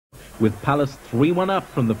with Palace 3-1 up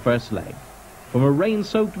from the first leg. From a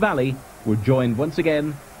rain-soaked Valley, we're joined once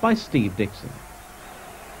again by Steve Dixon.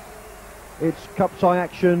 It's cup tie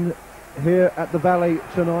action here at the Valley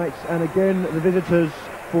tonight, and again the visitors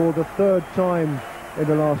for the third time in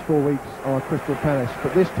the last 4 weeks are Crystal Palace.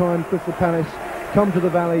 But this time Crystal Palace come to the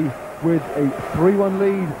Valley with a 3-1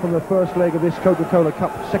 lead from the first leg of this Coca-Cola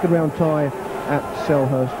Cup second round tie at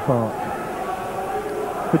Selhurst Park.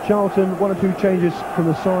 For Charlton, one or two changes from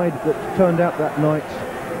the side that turned out that night.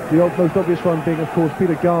 The most obvious one being, of course,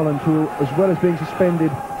 Peter Garland, who, as well as being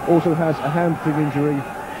suspended, also has a hamstring injury.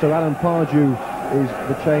 So Alan Pardew is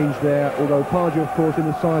the change there, although Pardew, of course, in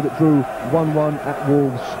the side that drew 1-1 at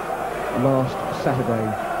Wolves last Saturday.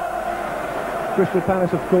 Crystal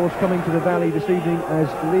Palace, of course, coming to the Valley this evening as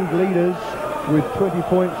league leaders with 20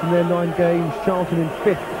 points from their 9 games. Charlton in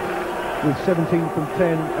 5th with 17 from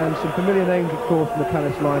 10, and some familiar names, of course, in the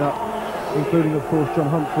Palace lineup, including, of course, John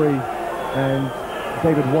Humphrey and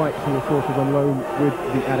David Whyte, who, of course, was on loan with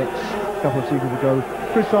the Addicts a couple of seasons ago.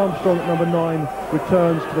 Chris Armstrong at number 9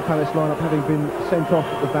 returns to the Palace lineup, having been sent off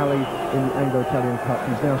at the Valley in the Anglo-Italian Cup.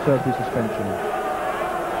 He's now served his suspension.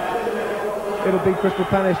 It'll be Crystal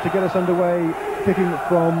Palace to get us underway, kicking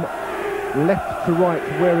from left to right,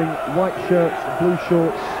 wearing white shirts, blue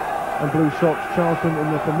shorts and blue socks. Charlton in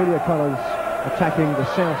their familiar colours, attacking the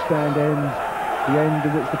south stand end, the end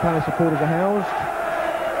in which the Palace supporters are housed,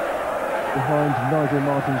 behind Nigel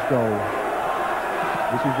Martyn's goal.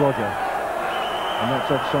 This is Rodger, and that's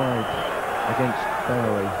offside against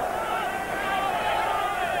Bowry.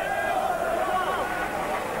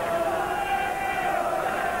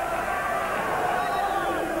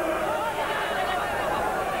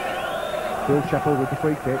 Bill Chapple with the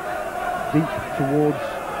free kick, deep towards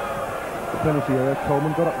the penalty area.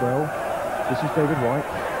 Coleman got up well. This is David Whyte,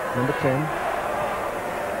 number 10.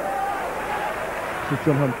 This is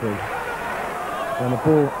John Humphrey. And the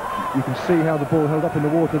ball, you can see how the ball held up in the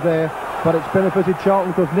water there, but it's benefited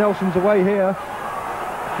Charlton because Nelson's away here.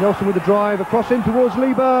 Nelson with the drive, across in towards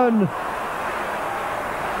Leaburn.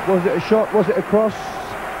 Was it a shot? Was it a cross?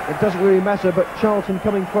 It doesn't really matter, but Charlton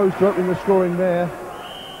coming close to opening the scoring there.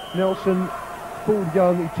 Nelson pulled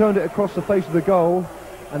young, he turned it across the face of the goal,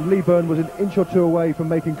 and Leaburn was an inch or two away from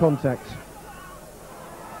making contact.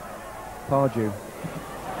 Pardew,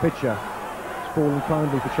 pitcher, it's fallen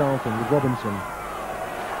kindly for Charlton with Robinson.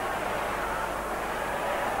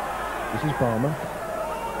 This is Balmer,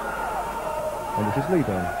 and this is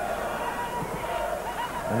Leaburn,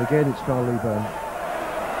 and again it's Carl Leaburn.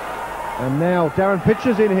 And now Darren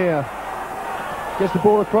Pitcher's in here, gets the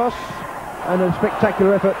ball across, and a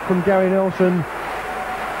spectacular effort from Gary Nelson.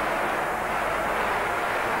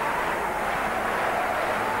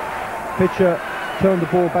 Pitcher turned the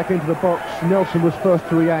ball back into the box. Nelson was first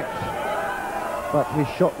to react, but his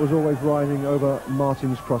shot was always rising over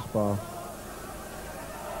Martyn's crossbar.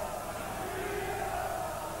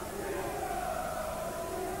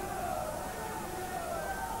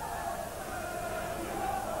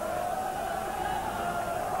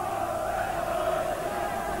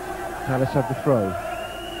 Palace have the throw,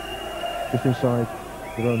 just inside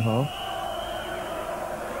their own half.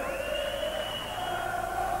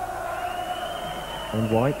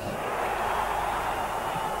 And Whyte.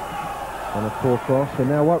 And a poor cross, and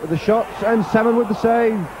now Whyte with the shots, and Salmon with the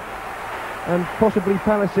save. And possibly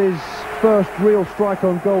Palace's first real strike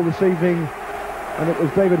on goal this evening. And it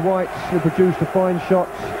was David Whyte who produced a fine shot,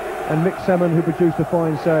 and Mick Salmon who produced a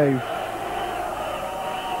fine save.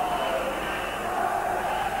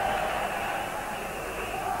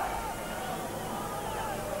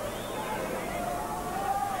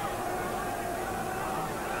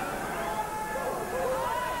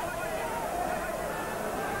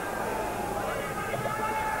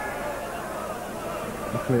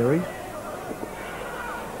 McLeary.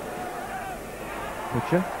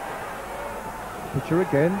 Pitcher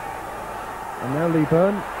again. And now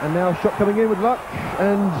Leaburn. And now shot coming in with luck.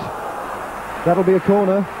 And that'll be a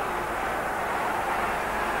corner.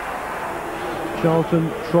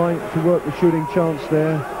 Charlton trying to work the shooting chance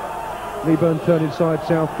there. Leaburn turned inside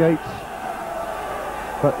Southgate,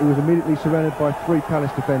 but he was immediately surrounded by 3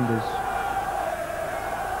 Palace defenders.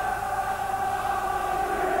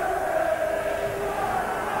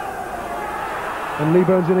 And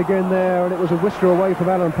Leaburn's in again there, and it was a whisker away from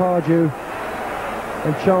Alan Pardew.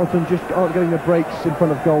 And Charlton just aren't getting the breaks in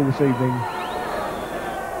front of goal this evening.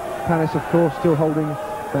 Palace, of course, still holding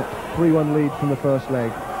that 3-1 lead from the first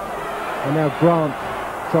leg. And now Grant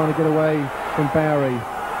trying to get away from Bowry.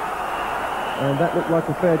 And that looked like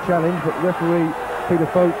a fair challenge, but referee Peter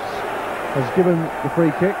Foakes has given the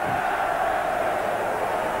free kick.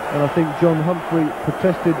 And I think John Humphrey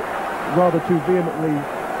protested rather too vehemently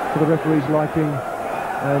for the referee's liking,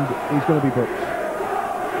 and he's going to be booked.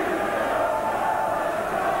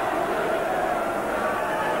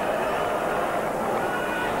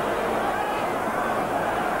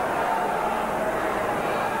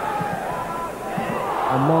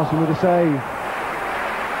 And Martyn with a save.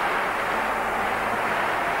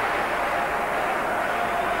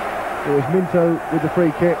 It was Minto with the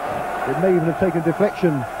free kick. It may even have taken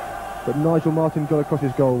deflection, but Nigel Martyn got across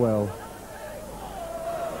his goal well.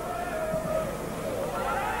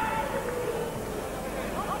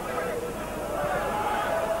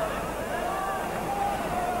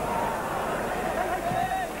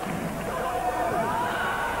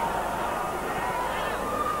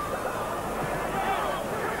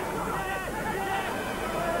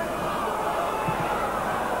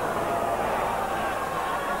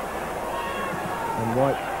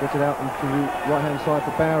 Whyte gets it out into the right-hand side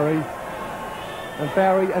for Bowry. And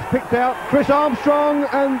Bowry has picked out Chris Armstrong,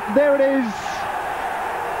 and there it is.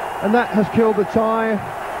 And that has killed the tie.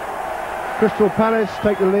 Crystal Palace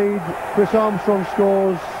take the lead. Chris Armstrong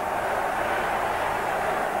scores.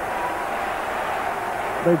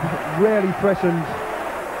 They've rarely threatened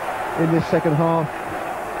in this second half.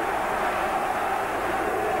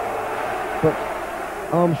 But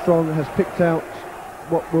Armstrong has picked out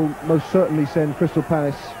what will most certainly send Crystal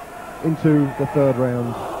Palace into the third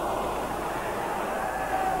round.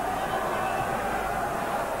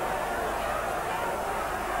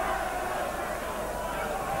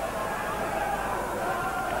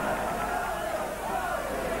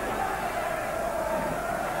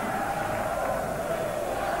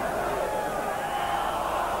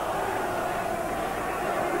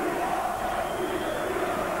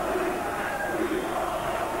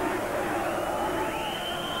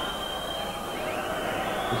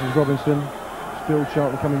 This is Robinson, still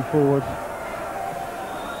Charlton coming forward.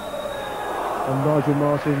 And Nigel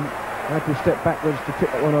Martyn had to step backwards to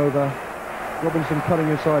tip that one over. Robinson cutting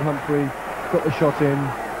inside Humphrey, got the shot in.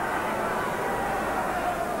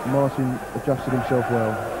 Martyn adjusted himself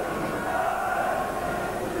well.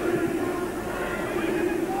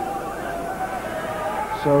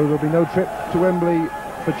 So there'll be no trip to Wembley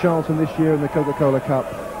for Charlton this year in the Coca-Cola Cup.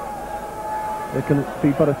 There can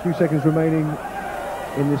be but a few seconds remaining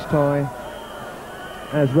in this tie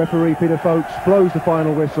as referee Peter Foakes blows the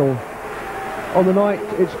final whistle. On the night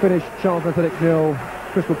it's finished Charlton Athletic 0,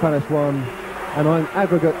 Crystal Palace 1, and on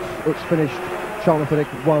aggregate it's finished Charlton Athletic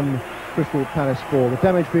 1, Crystal Palace 4. The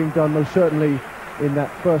damage being done most certainly in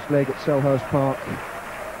that first leg at Selhurst Park.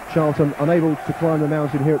 Charlton unable to climb the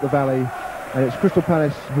mountain here at the Valley, and it's Crystal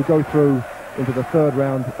Palace who go through into the third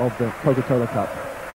round of the Coca-Cola Cup.